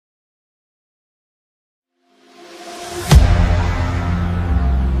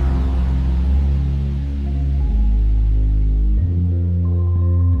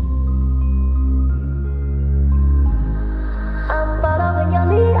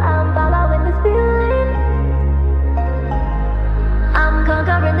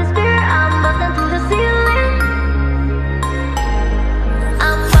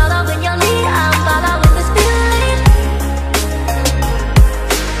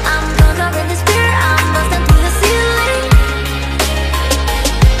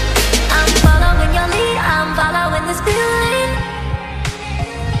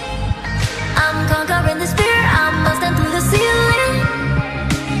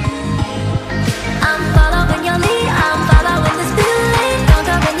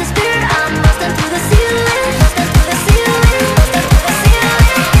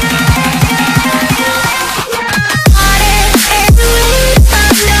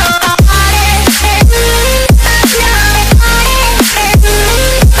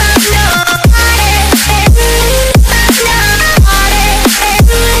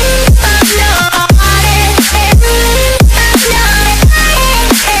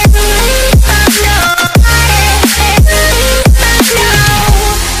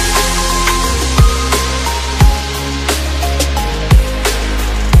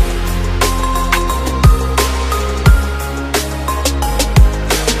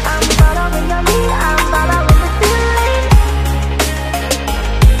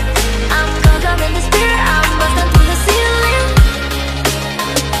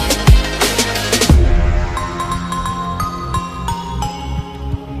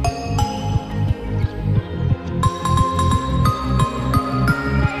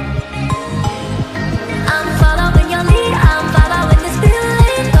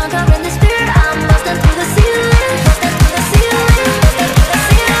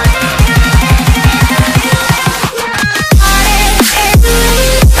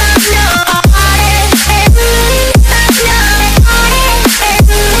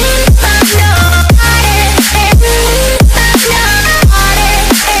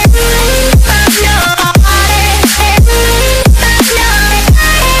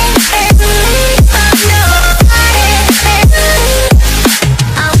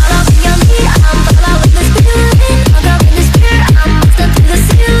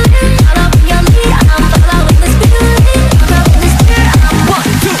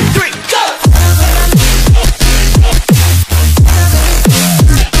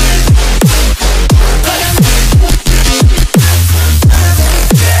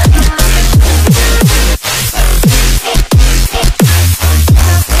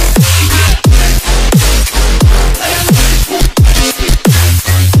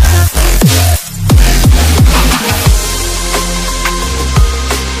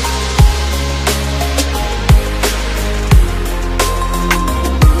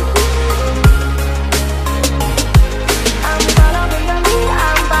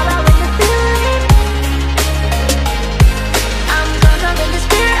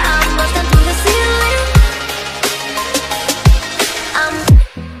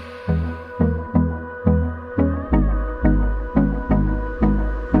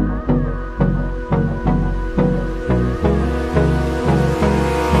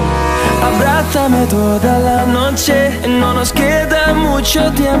Bésame toda la noche, no nos queda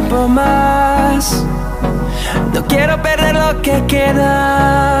mucho tiempo más. No quiero perder lo que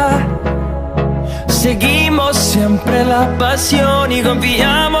queda. Seguimos siempre la pasión y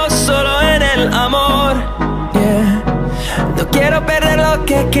confiamos solo en el amor. Yeah. No quiero perder lo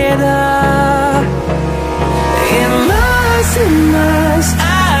que queda. Y más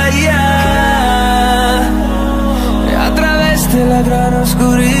allá, a través de la gran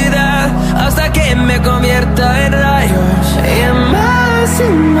oscuridad, hasta que me convierta en rayos. Y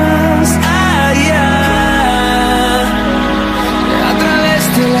más allá, a través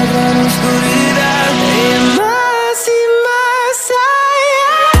de la gran oscuridad. Y más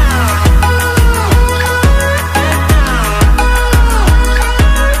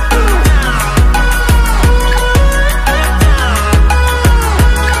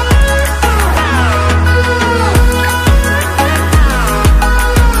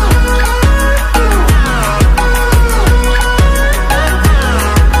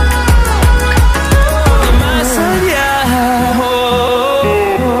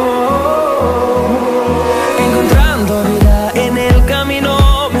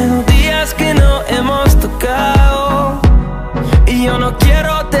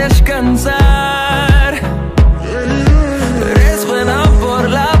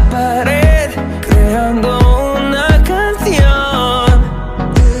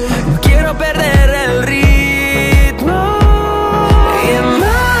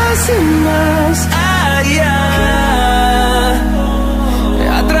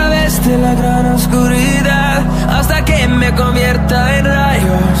convierta en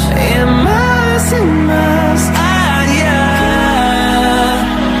rayos. Y más allá,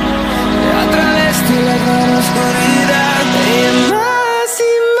 a través de la gran oscuridad. Y más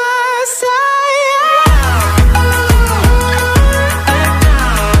allá.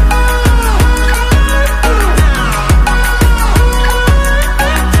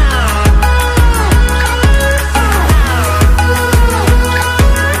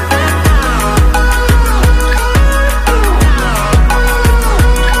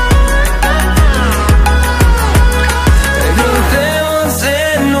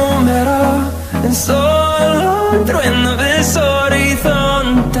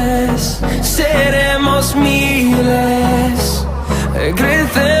 Seremos miles,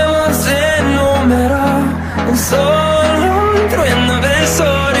 crecemos en número, en solo un trueno de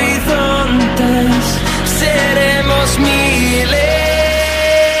horizontes. Seremos miles,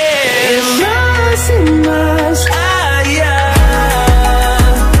 más allá,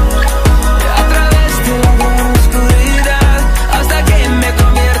 a través de la gran oscuridad, hasta que me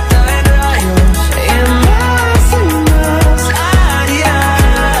convierta en rayos. Y más allá,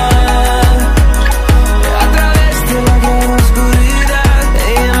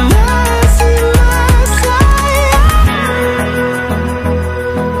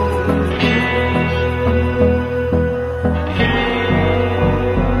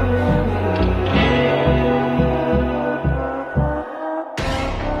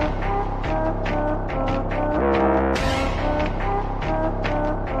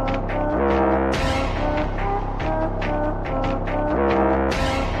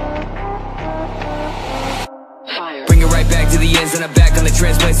 and I'm back on the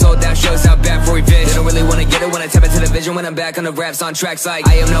transplant, sold down shows out back for revenge. They don't really wanna get it when I tap into the vision. When I'm back on the raps on tracks like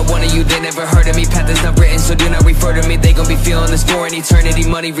I am not one of you, they never heard of me. Path is not written, so do not refer to me. They gon' be feeling this for an eternity.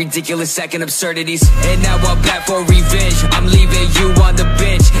 Money, ridiculous, second absurdities. And now I'm back for revenge. I'm leaving you on the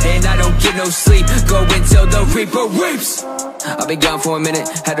bench, and I don't get no sleep. Go until the reaper weeps. I've been gone for a minute,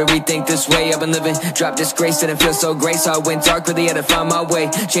 had to rethink this way I've been living. Dropped disgrace, didn't feel so great, so I went dark, really had to find my way.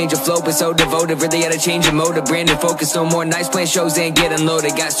 Change of flow, but so devoted, really had to change of mode. Brand and focus, no more nights playing shows, ain't getting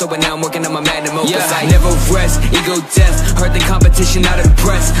loaded. Got sober, now I'm working on my magnum opus. Yeah, I never rest, ego death, heard the competition, not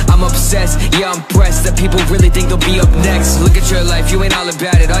impressed. I'm obsessed, yeah I'm pressed, that people really think they'll be up next. Look at your life, you ain't all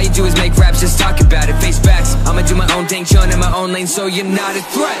about it, all you do is make raps, just talk about it. Face facts, I'ma do my own thing, chillin' in my own lane, so you're not a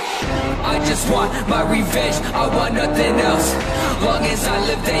threat. I just want my revenge, I want nothing else. Long as I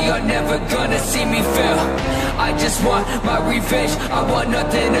live, they are never gonna see me fail. I just want my revenge, I want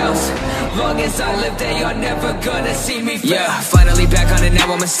nothing else. Long as I live, they are never gonna see me fail. Yeah, finally back on it,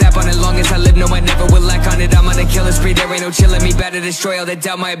 now I'ma snap on it. Long as I live, no I never will lack on it. I'm on a killer spree, there ain't no chillin' me. Better destroy all that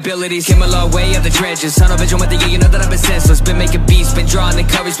doubt my abilities. Came a long way out the trenches, tunnel vision with the year, you know that I've been senseless. Been making beats, been drawing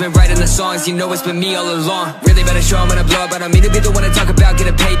encouragement, writing the songs, you know it's been me all along. Really better show 'em when I blow up, I don't mean to be the one to talk about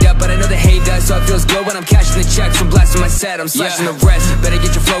getting paid up, but I know the hate does, so it feels good when I'm cashing the checks. I'm blasting my set, I'm slashing the rest. Better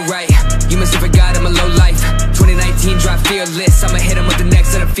get your flow right, you must have forgot I'm a low life. 2019 drop fearless, I'ma hit 'em with the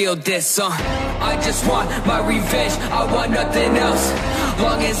next and I feel this. I just want my revenge, I want nothing else.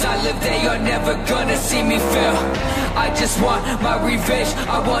 Long as I live, they are never gonna see me fail. I just want my revenge,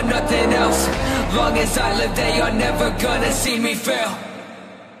 I want nothing else. Long as I live, they are never gonna see me fail.